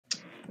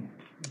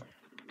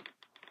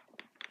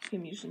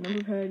game, use the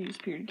number pad, use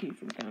period key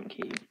for the pound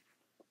key.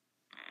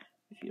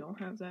 If you don't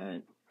have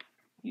that,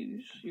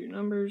 use your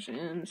numbers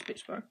and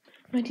spacebar.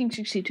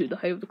 1962, the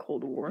height of the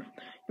Cold War.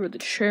 You were the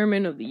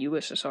chairman of the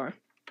USSR.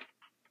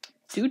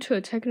 Due to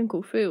a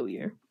technical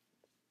failure,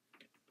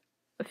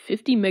 a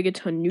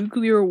 50-megaton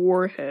nuclear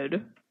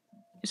warhead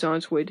is on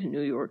its way to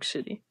New York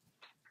City.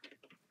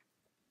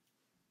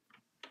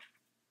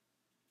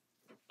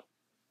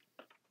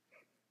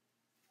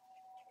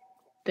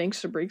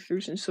 Thanks to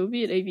breakthroughs in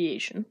Soviet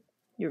aviation,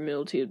 your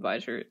military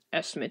advisor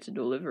estimates a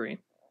delivery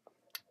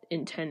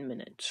in 10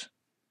 minutes.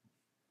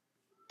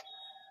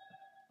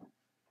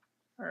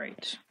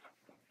 Alright.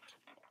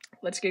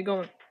 Let's get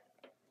going.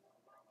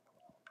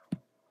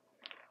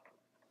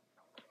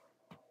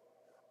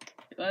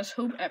 Your last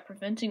hope at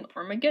preventing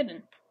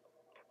Armageddon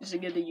is to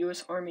get the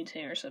U.S. Army to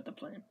intercept the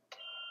plane.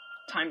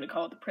 Time to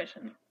call the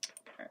president.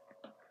 Alright.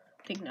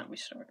 I think now we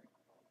start.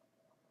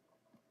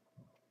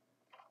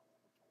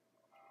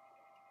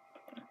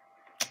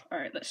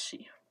 Alright, let's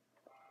see.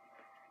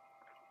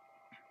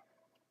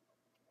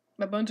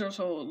 My buns are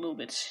also a little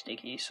bit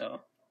sticky, so...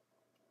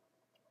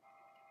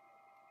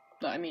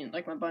 I mean,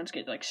 like, my buns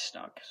get, like,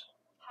 stuck.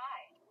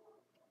 Hi.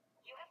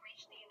 You have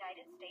reached the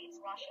United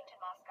States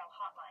Washington-Moscow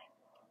hotline.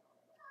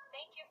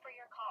 Thank you for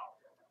your call.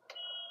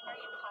 Are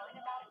you calling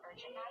about an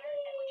urgent matter,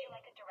 and would you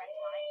like a direct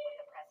line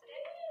with the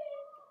president?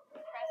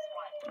 Press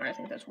 1. Alright, I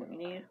think that's what we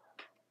need.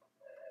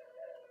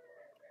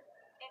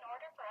 In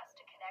order for us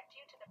to connect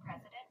you to the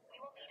president, we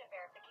will need a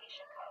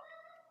verification code.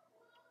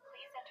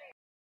 Please enter your...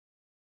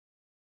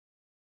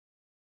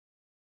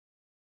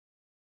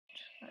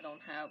 I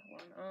don't have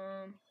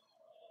one.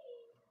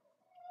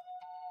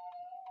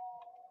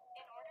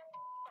 In order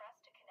for us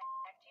to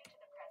connect you to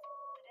the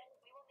president,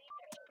 we will need...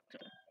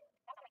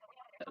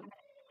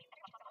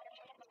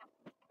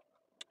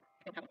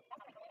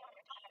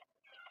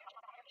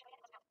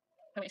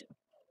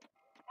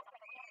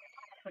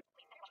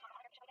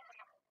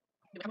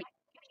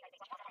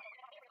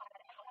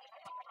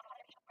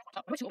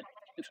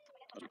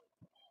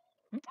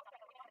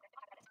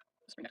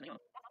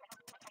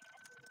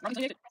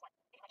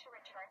 To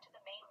return to the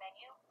main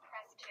menu,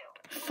 press 2.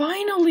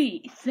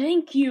 Finally!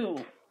 Thank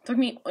you!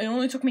 It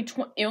only took me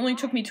 2.5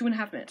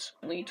 minutes.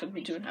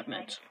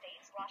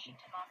 States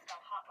Washington-Moscow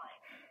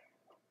hotline.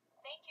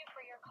 Thank you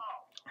for your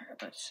call. Alright,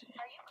 let's see.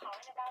 Are you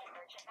calling about an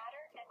urgent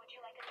matter, and would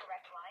you like a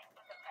direct line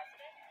with the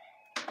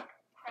president?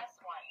 Press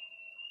 1.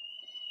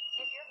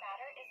 If your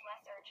matter is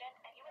less urgent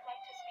and you would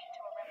like to speak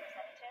to a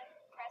representative,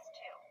 press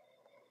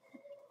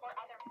 2. For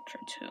other...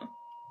 Try 2.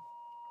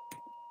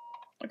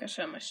 Like I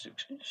said, my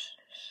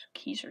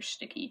keys are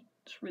sticky.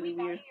 It's really we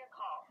weird. value your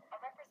call. A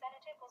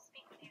representative will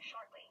speak with you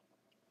shortly.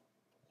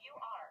 You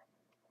are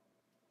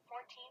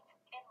 14th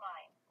in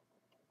line.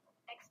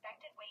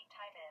 Expected wait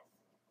time is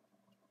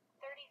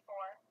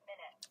 34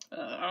 minutes.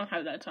 I don't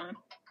have that time.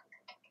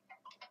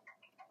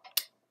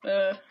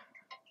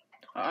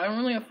 I don't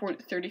really have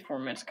 34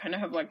 minutes. I kind of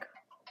have like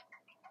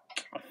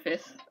a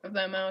fifth of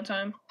that amount of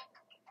time.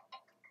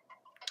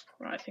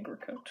 Well, I think we're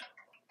cooked.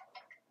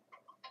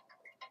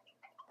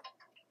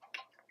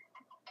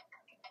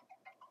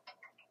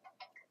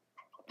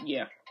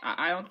 Yeah,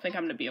 I don't think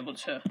I'm gonna be able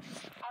to do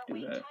Our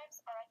wait that.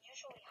 times are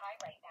unusually high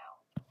right now.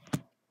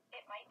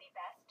 It might be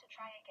best to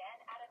try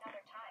again at another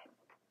time.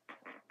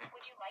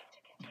 Would you like to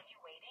continue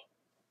waiting?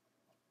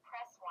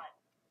 Press 1.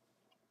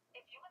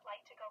 If you would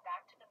like to go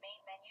back to the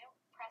main menu,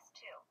 press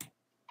 2.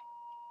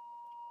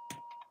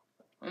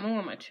 I don't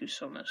know why my tooth's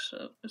so messed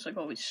up. It's like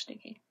always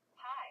sticky.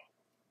 Hi.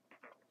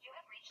 You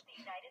have reached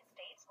the United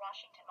States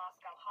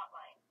Washington-Moscow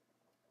hotline.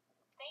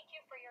 Thank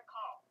you for your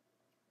call.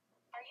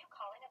 Are you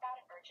calling about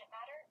an urgent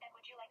matter, and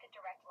would you like a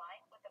direct line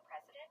with the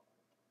president?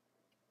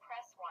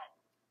 Press 1.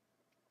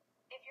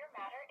 If your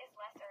matter is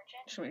less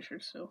urgent Just make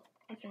sure it's still.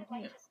 and you Okay, would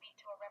like yeah. to speak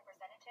to a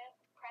representative,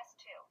 press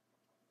 2.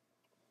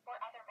 For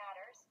other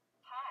matters,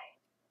 hi.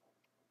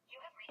 You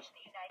have reached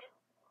the United...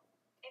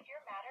 If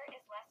your matter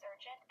is less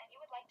urgent and you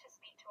would like to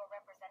speak to a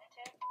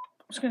representative...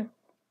 Okay.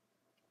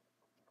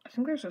 I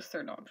think there's a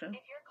third option.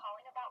 If you're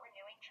calling about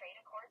renewing trade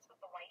accords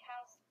with the White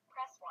House,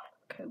 press 1.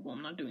 Okay, well,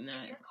 I'm not doing If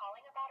that. you're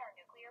calling about our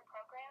nuclear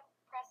program,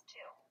 press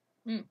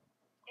 2.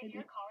 If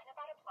you're calling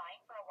about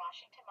applying for a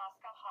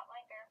Washington-Moscow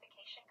hotline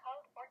verification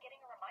code or getting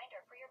a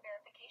reminder for your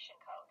verification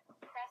code,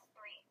 press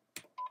 3.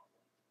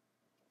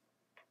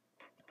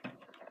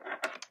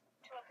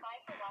 To apply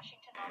for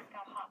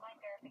Washington-Moscow hotline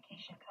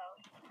verification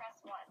code,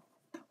 press 1.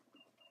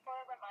 For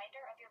a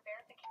reminder of your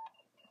verification...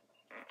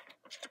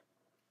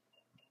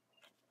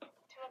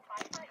 To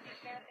apply for a new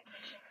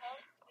verification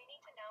code, we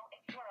need to know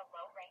if you are a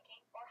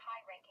low-ranking or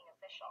high-ranking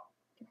official.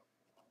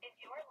 If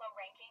you are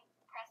low-ranking,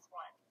 press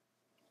 1.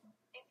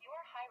 If you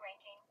are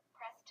high-ranking,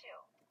 press 2.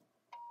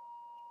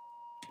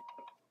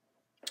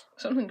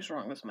 Something's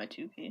wrong with my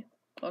 2 key.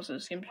 Also,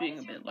 this game's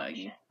being a bit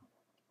laggy.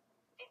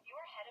 If you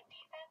are head of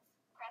defense,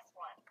 press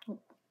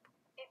 1.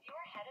 If you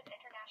are head of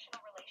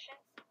international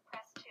relations,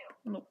 press 2.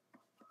 Nope.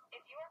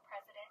 If you are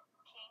president,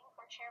 king,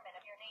 or chairman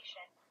of your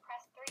nation,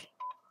 press 3.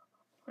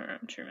 Alright,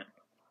 I'm chairman.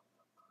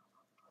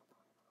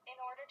 In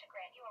order to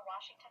grant you a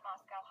Washington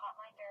Moscow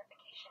hotline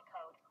verification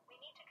code.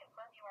 We need to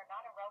confirm you are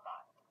not a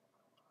robot.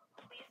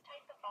 Please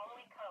type the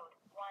following code: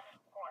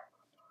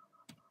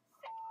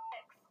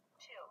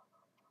 14662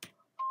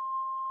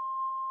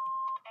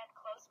 and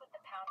close with the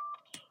pound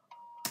key.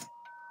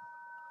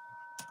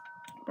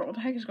 Bro, what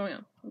the heck is going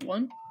on? 1? You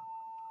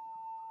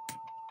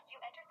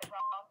entered the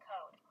wrong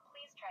code.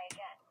 Please try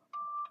again.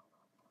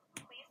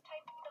 Please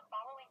type the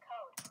following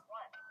code: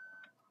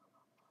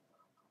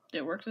 1. Did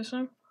it work this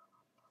time?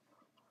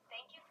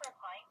 Thank you for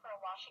applying for a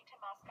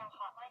Washington Moscow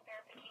hotline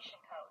verification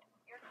code.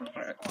 Your code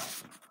Alright.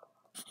 is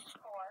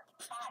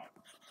 44578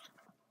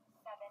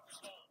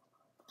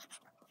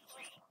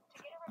 3. To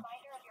get a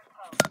reminder of your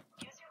code,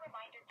 use your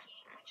reminder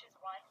key, which is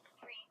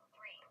 133.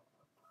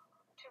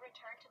 To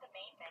return to the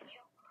main menu,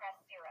 press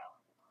 0.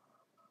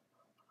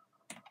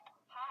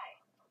 Hi.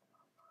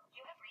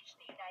 You have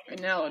reached the United And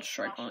now let's States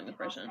try calling the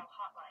Washington president.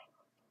 Moscow hotline.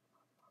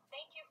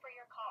 Thank you for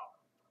your call.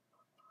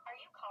 Are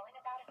you calling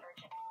about an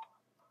urgent?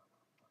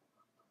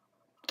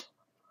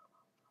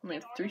 Only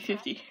In have order for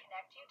us 350. to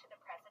connect you to the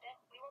president,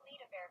 we will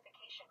need a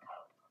verification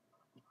code.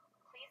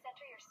 Please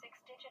enter your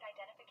 6-digit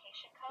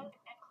identification code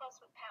and close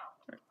with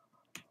pound.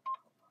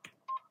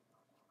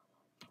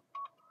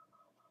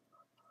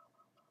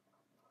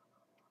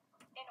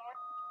 In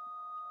order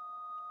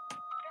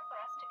for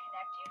us to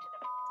connect you to the...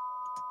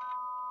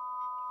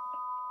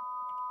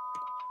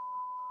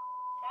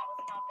 That was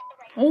not the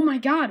right... Oh my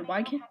god,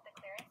 why You can't... don't have the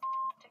clearance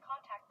to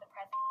contact the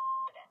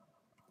president.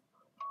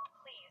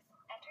 Please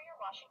enter your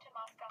Washington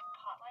Moscow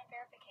hotline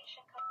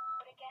verification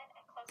code again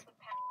and close with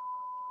pound.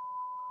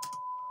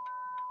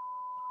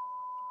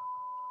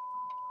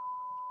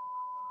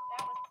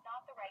 That was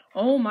not the right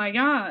code. Oh my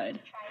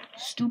god. Try again.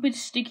 Stupid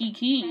sticky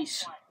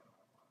keys. Press 1.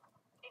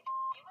 If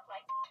you would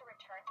like to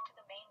return to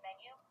the main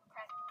menu,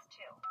 press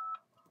 2.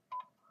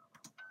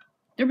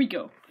 There we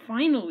go.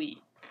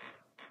 Finally.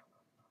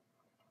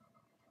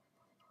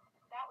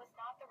 That was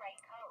not the right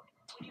code.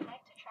 Would you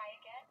like to try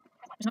again?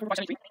 Press 1. It's not for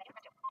 573.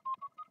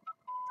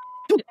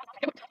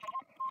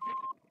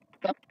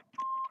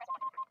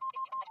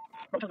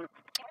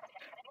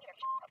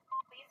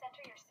 Please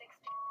enter your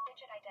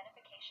 6-digit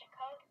identification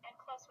code and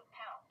close with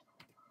pound.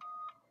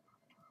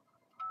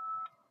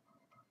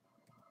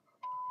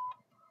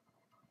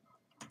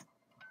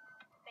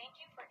 Thank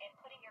you for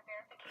inputting your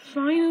verification code.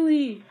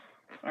 Finally.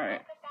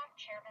 Alright. Welcome back,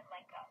 Chairman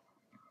Lenko.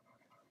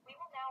 We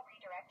will now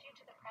redirect you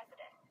to the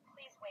president.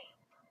 Please wait.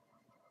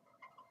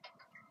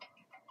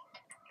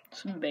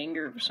 It's a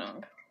banger of a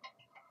song.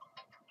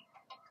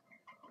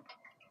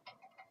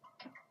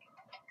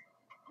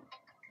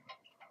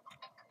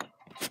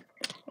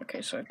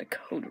 Okay, so I have the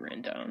code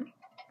written down.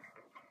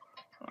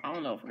 I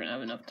don't know if we're gonna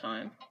have enough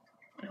time.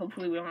 And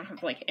hopefully we don't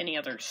have, like, any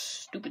other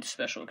stupid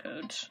special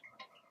codes.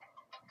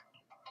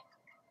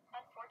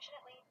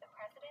 Unfortunately, the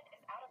president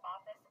is out of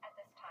office at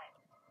this time.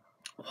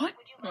 What?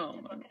 Would you like Oh to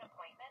my book god. an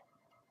appointment?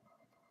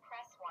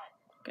 Press 1.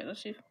 Okay,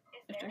 let's see if Is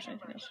there's there an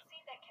anything else.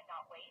 emergency that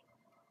cannot wait?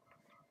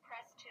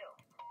 Press 2.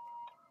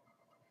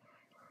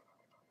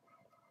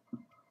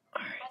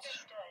 Alright.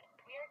 Understood.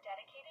 We are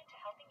dedicated to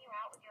helping you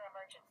out with your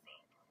emergency.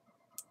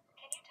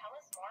 Can you tell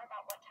us more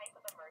about what type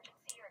of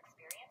emergency you're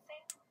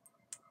experiencing?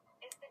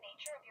 Is the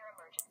nature of your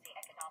emergency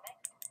economic?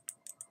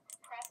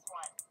 Press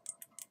 1.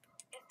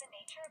 Is the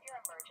nature of your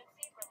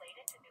emergency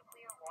related to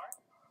nuclear war?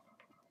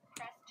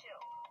 Press 2.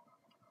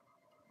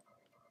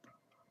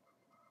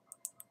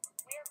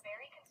 We are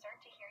very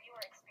concerned to hear you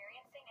are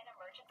experiencing an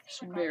emergency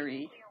It's regarding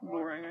very nuclear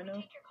war. boring, I know.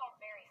 We take your call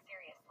very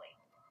seriously.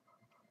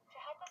 To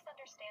help us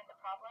understand the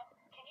problem,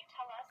 can you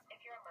tell us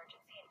if your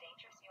emergency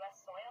endangers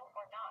U.S. soil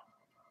or not?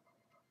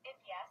 If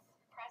yes,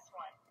 press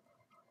 1.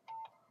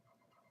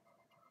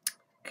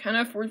 Kind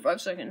of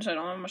 45 seconds, I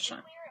don't have much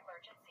time. Nuclear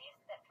emergencies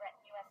that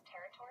threaten U.S.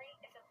 territory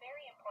is a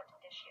very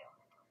important issue.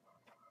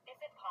 Is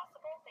it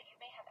possible that you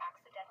may have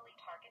accidentally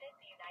targeted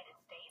the United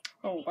States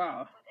Oh,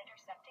 wow. with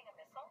intercepting a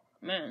missile?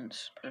 Man,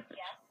 it's If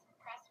perfect. yes,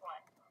 press 1.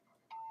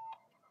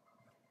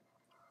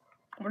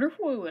 I wonder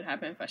what would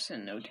happen if I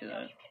said no to You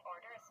know that. you can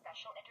order a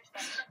special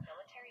interception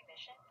military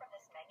mission from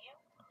this menu.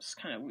 It's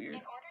kind of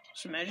weird. In order to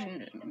So do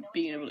imagine so, you need the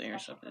being able to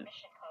military special intercept it.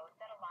 permission code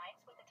that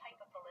aligns with the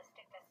type of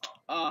ballistic missile.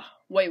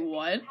 Wait, If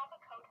what? you have a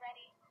code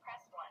ready,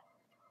 press 1.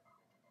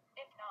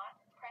 If not,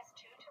 press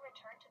 2 to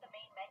return to the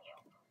main menu.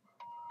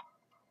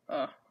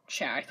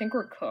 Chat, I think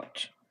we're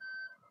cooked.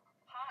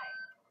 Hi.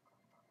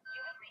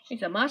 You have reached It's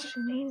the a United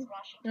States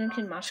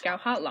Washington Moscow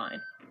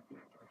hotline.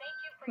 Thank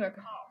you for your Okay.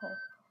 call.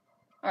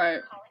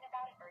 Alright, Calling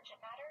about an urgent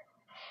matter?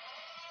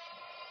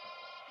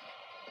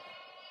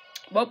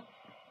 well,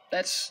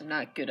 that's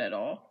not good at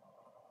all.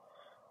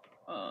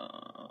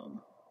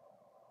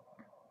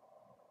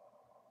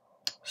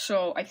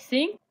 So I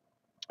think...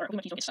 Alright, hopefully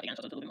my keys don't get stuck again, so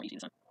it's a little bit more easy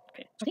this time.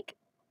 Okay, so I think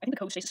the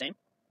code stays the same.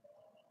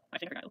 I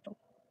think I forgot it.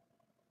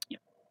 Yeah.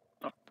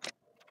 Oh.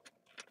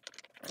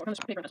 So we're on this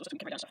paper, so we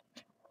can write down stuff.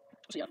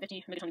 So yeah,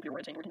 50 megaton nuclear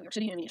war saying we're in New York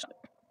City and we need to stop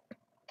it.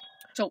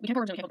 So we have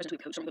our words and we have our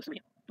business code, so we'll go through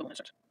the one that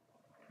starts.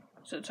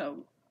 So that's how...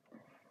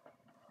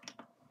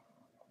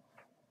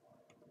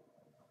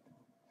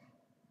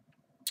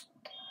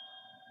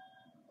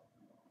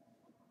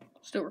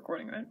 Still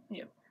recording, right?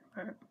 Yep.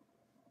 Alright.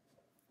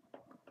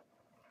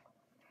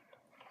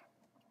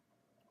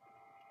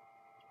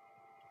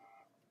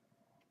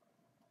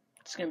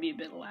 It's gonna be a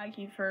bit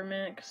laggy for a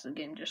minute because the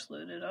game just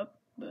loaded up,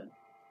 but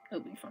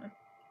it'll be fine.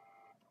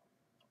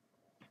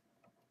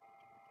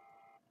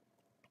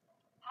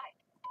 Hi.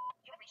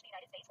 You have reached the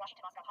United States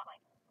Washington Moscow hotline.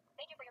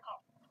 Thank you for your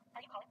call.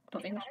 Are you calling? Don't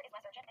If think your matter is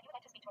less urgent and you would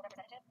like to speak to a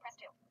representative, press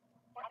 2.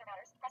 For other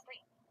matters, press 3.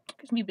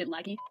 It's gonna be a bit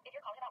laggy. If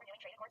you're calling about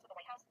renewing trade accords with the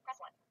White House, press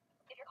 1.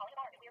 If you're calling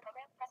about our nuclear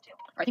program, press 2.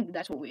 I think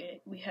that's what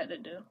we had to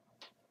do.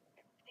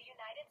 The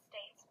United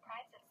States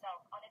prides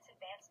itself on its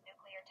advanced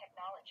nuclear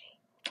technology.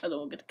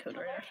 Although we'll get the code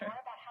To right learn after.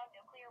 more about how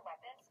nuclear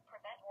weapons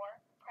prevent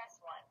war, press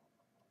 1.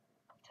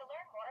 To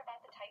learn more about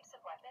the types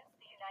of weapons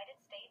the United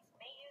States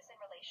may use in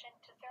relation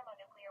to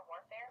thermonuclear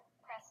warfare,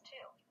 press 2.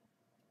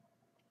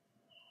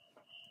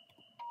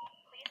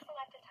 Please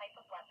select a type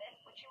of weapon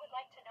which you would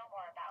like to know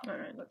more about.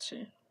 Alright, let's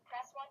see.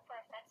 Press 1 for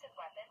offensive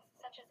weapons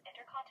such as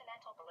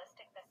intercontinental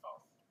ballistic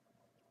missiles.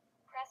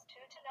 Press 2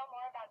 to know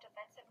more about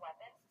defensive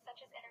weapons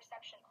such as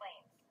interception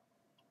planes.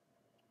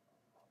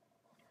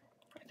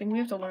 I think we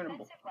have to learn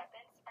about Offensive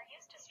weapons are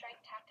used to strike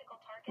tactical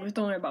targets. we have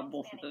to learn about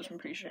both of those, I'm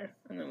pretty sure.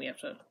 And then we have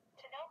to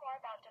To know more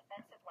about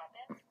defensive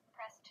weapons,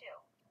 press 2.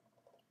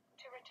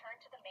 To return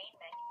to the main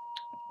menu,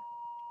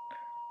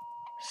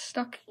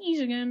 stuck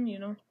keys again, you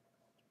know.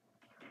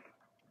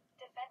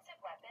 defensive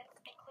weapons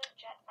include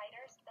jet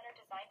fighters that are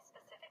designed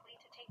specifically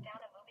to take down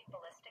a moving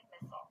ballistic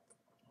missile.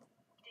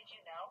 Did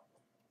you know?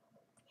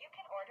 You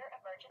can order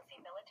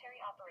emergency military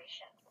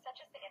operations,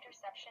 such as the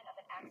interception of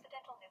an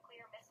accidental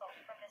nuclear missile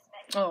from this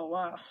menu. Oh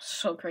wow,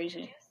 so To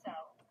crazy. do so,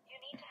 you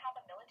need to have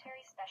a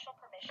military special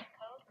permission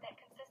code that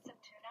consists of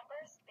 2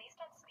 numbers based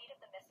on speed of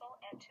the missile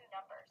and 2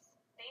 numbers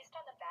based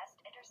on the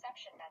best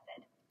interception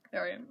method.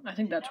 Alright, I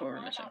think that's To know what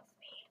we're more missing. about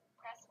speed,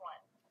 press 1.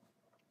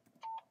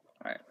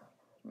 Alright.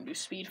 We'll do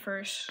speed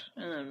first,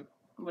 and then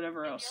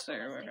whatever If else your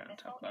there we're ballistic gonna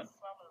talk missile about. is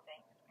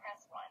slow-moving,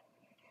 press 1.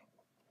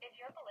 If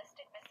your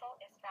ballistic missile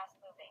is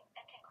fast-moving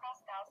and can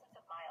cross thousands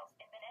of miles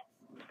in minutes,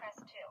 press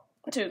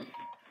 2. 2.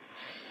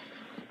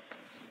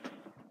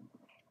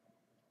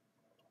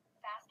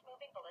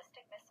 Fast-moving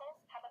ballistic missiles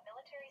have a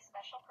military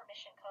special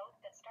permission code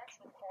that starts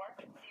with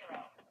 40.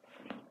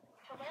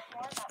 To learn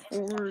more about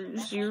interception 40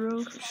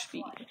 methods, for press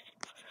speed. 1.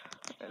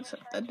 Let's To set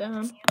return that to the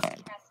down.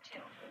 menu, press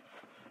 2.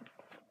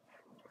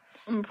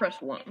 I'm gonna press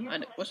 1. If your I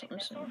ballistic wasn't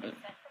listening, missile but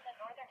is sent from the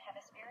northern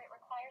hemisphere, it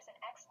requires an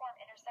X-form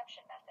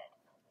interception method.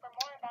 For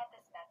more about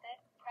this method,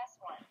 press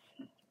 1.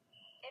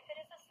 If it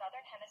is a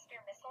southern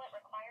hemisphere missile, it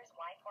requires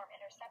Y-form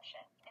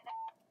interception. In the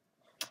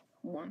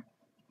 1.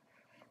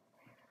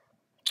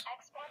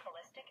 X-form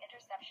ballistic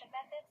interception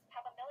methods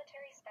have a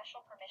military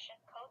special permission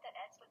code that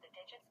ends with the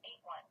digits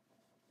 81.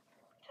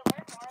 To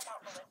learn more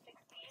about ballistic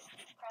speed,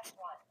 press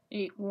 1.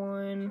 8, To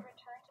 1.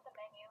 return to the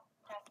menu,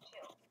 press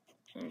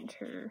 2.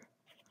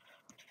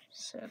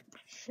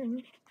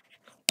 Interception.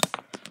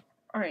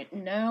 Alright,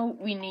 now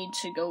we need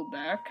to go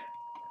back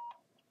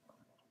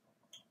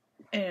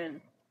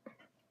and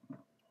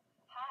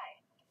Hi.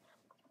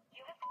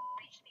 You have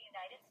reached the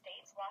United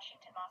States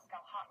Washington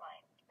Moscow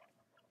hotline.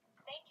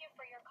 Thank you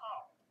for your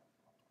call.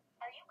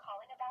 Are you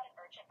calling about an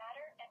urgent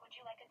matter, and would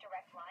you like a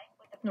direct line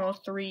with the no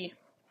 3.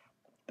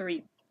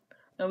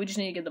 No, we just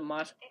need to get the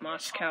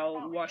Moscow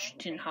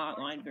Washington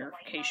hotline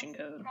verification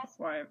code.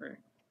 Whatever.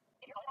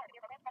 If you're calling about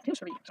your program, press I think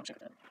it was 3. Something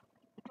like that.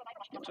 to apply the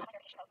Washington Moscow hotline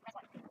verification code, press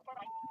 1. For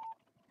line.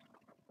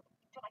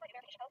 To apply the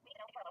verification code, we need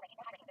to know if you are a low-ranking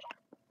or high-ranking official.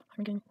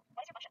 I'm getting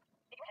What is your function?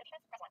 If you are head of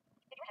defense, press 1.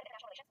 If you are head of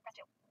international relations, press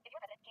 2. If you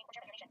are president, king, or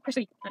chairman of your nation, press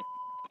 3. Alright.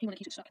 I think one of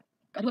the keys is stuck.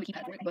 I do have a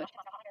keypad for it, but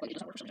it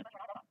doesn't work for some reason.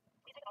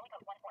 Please take the following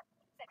code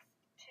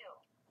 14662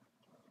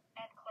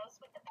 and close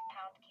with the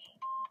pound key.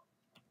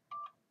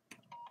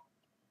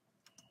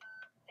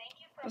 Thank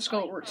you for Let's go,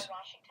 it applying works. for a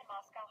Washington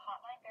Moscow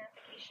hotline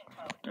verification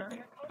code. Alright.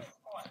 Your code is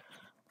 4.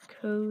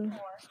 Code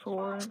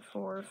 4,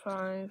 4,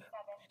 5,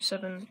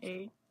 7,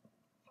 8,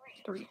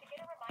 3. To get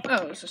a Oh,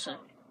 reminder it's the same.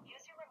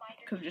 use your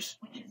reminder Could've key, just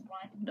which is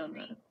 1, done 3,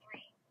 that.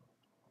 3.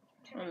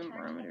 To And the return to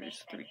parameter main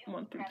is 3, menu,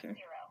 1 through press 3.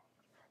 0.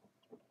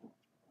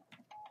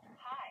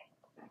 Hi.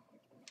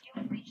 You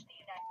have reached the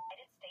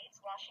United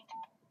States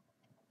Washington.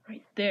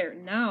 Right there.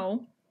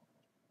 Now,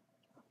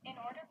 In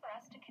order for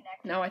us to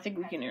connect Now with I think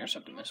we can the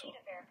intercept the president, missile. you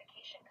will need a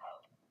verification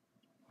code.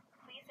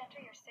 Please enter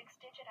your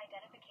 6-digit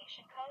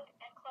identification code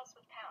and close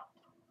with pound.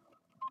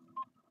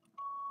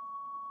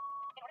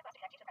 In order for us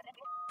to connect you to the president,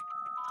 we will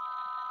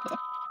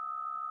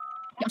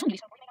yeah, I'm telling you,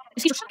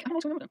 these keys are stuck. I don't know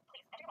what's going on with them.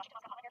 please enter your Washington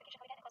Moscow hotline verification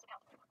code again and close with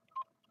pound.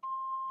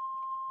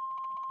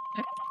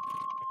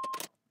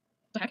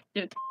 What the heck?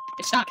 Dude,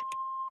 it's stuck.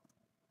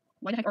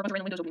 Why the heck are a bunch of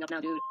random windows opening up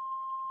now, dude? The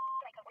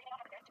right code will remain on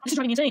there. This is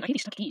driving me insane. I hate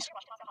these stuck keys. Enter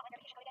your Washington Moscow hotline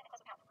verification code again and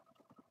close with pound.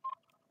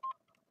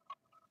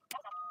 That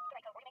was not. The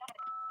right code will remain on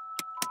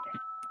there.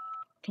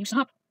 Can you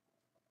stop?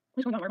 What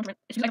is going on?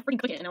 It's because I freaking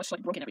click it and now it's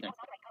like broken everything. That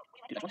was not the right code.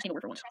 Would you like Dude, I just want to see the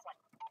word for once. press 1.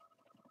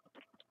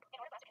 In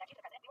order for us to connect you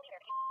to the president, we will need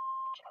a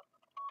verification code.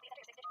 Please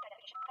enter your 6-digit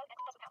identification code and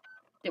close with pound.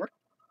 Did it work?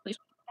 Please?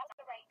 That was not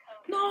the right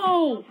code.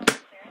 No!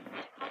 Clearance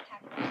to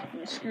contact the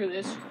president. Screw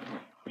this.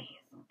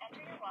 Please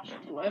enter your Washington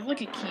Do I have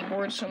like a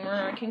keyboard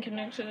somewhere I can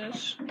connect to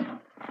this?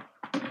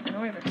 I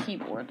know I have a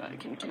keyboard that I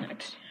can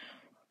connect.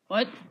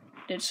 What?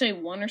 Did it say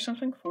 1 or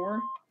something?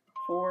 4,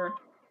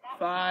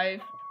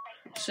 5,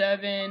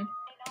 7,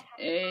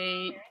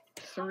 8,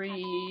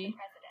 3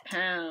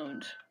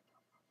 pound.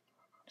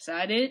 Is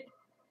that it?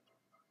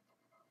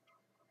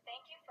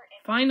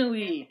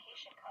 Finally!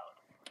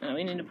 Oh,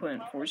 we need to put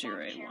in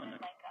 4081.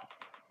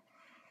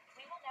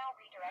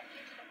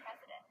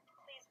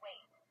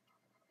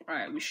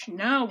 Alright, we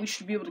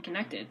should be able to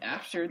connect it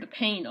after the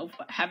pain of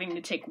having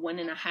to take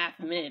 1.5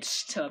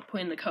 minutes to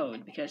put in the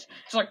code, because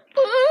it's like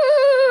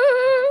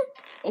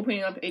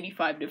opening up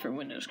 85 different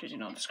windows, because, you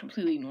know, it's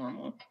completely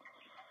normal.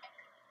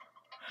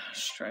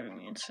 It's driving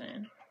me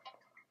insane.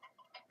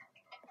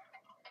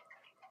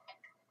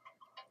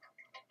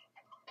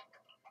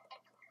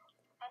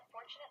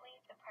 Unfortunately,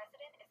 the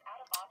president is out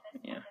of office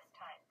at this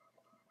time.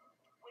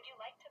 Would you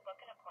like to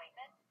book an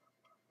appointment?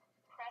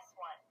 Press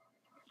 1.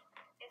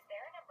 Is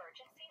there an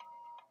emergency?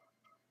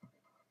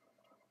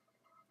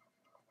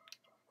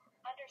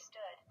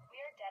 Understood. We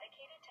are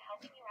dedicated to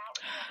helping you out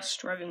with your emergency. It's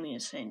driving me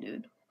insane,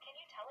 dude. Can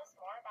you tell us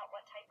more about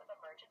what type of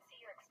emergency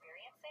you're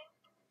experiencing?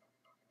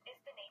 Is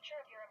the nature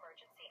of your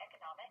emergency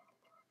economic?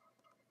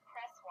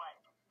 Press 1.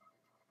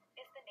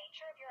 Is the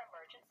nature of your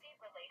emergency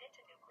related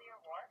to nuclear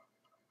war?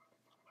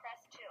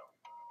 Press 2.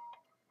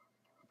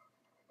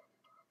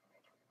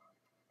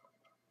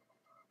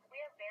 We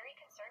are very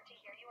concerned to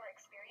hear you are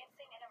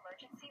experiencing an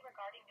emergency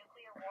regarding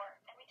nuclear war,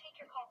 and we take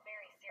your call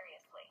very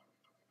seriously.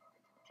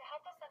 To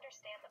help us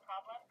understand the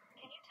problem,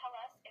 can you tell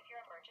us if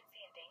your emergency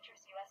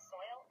endangers U.S.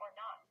 soil or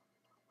not?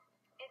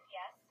 If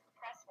yes,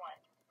 press 1.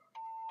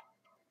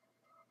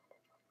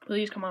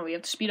 Please, come on, we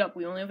have to speed up.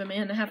 We only have a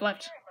minute and a half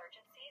left. Nuclear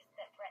emergencies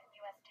that threaten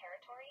U.S.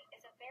 territory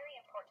is a very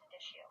important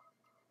issue.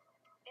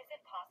 Is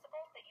it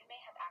possible that you may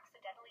have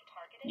accidentally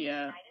targeted the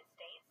United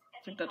States and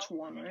I think that's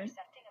 1, right?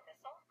 intercepting a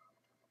missile?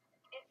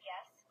 If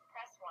yes,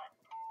 press 1.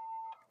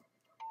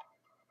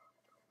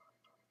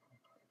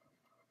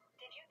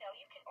 Did you know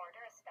you can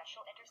order a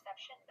special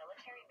interception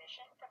military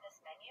mission from this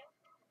menu?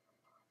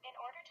 In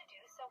order to do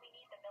so, we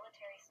need the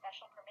military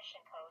special permission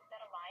code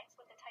that aligns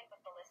with the type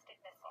of ballistic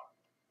missile.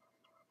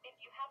 If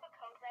you have a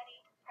code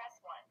ready,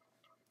 press 1.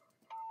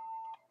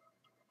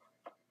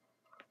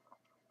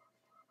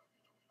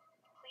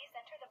 Please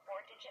enter the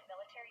 4-digit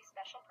military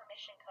special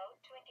permission code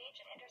to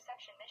engage an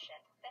interception mission,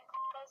 then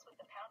close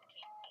with the pound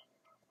key.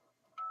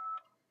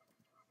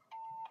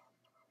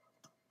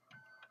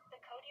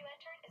 The code you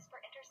entered is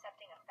for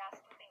intercepting a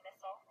fast-moving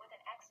missile with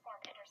an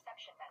X-form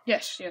interception method.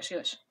 Yes.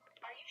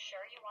 Are you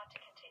sure you want to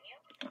continue?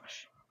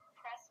 Gosh.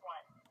 Press 1.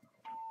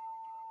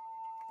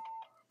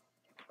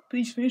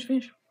 Please, finish. Are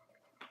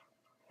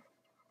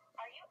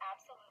you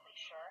absolutely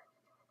sure?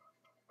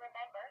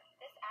 Remember,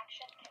 this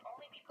action can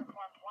only be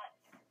performed once.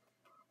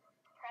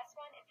 Press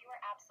 1 if you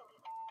are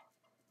absolutely...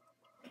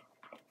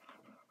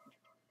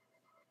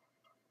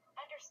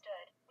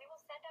 Understood. We will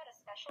send out a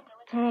special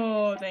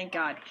military Thank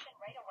God. operation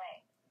right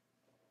away.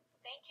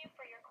 Thank you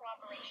for your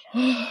cooperation.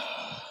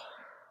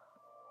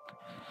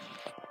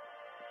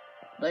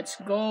 Let's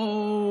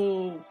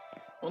go.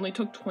 Only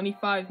took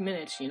 25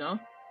 minutes, you know?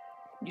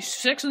 You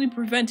successfully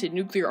prevented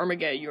nuclear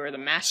Armageddon. You are the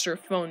master of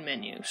phone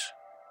menus.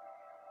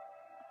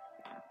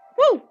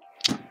 Woo!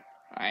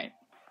 Alright.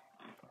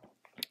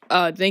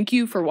 Thank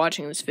you for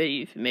watching this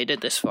video if you made it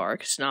this far,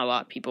 because not a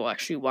lot of people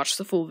actually watch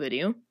the full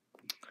video.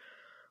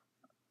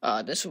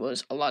 This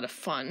was a lot of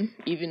fun,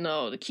 even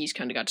though the keys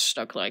kind of got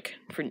stuck, like,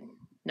 for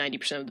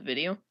 90% of the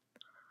video.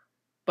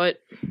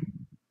 But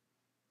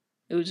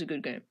it was a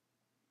good game.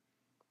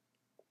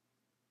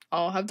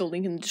 I'll have the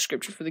link in the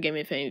description for the game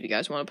if any of you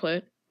guys want to play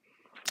it.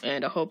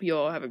 And I hope you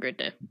all have a great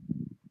day.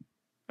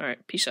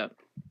 Alright, peace out.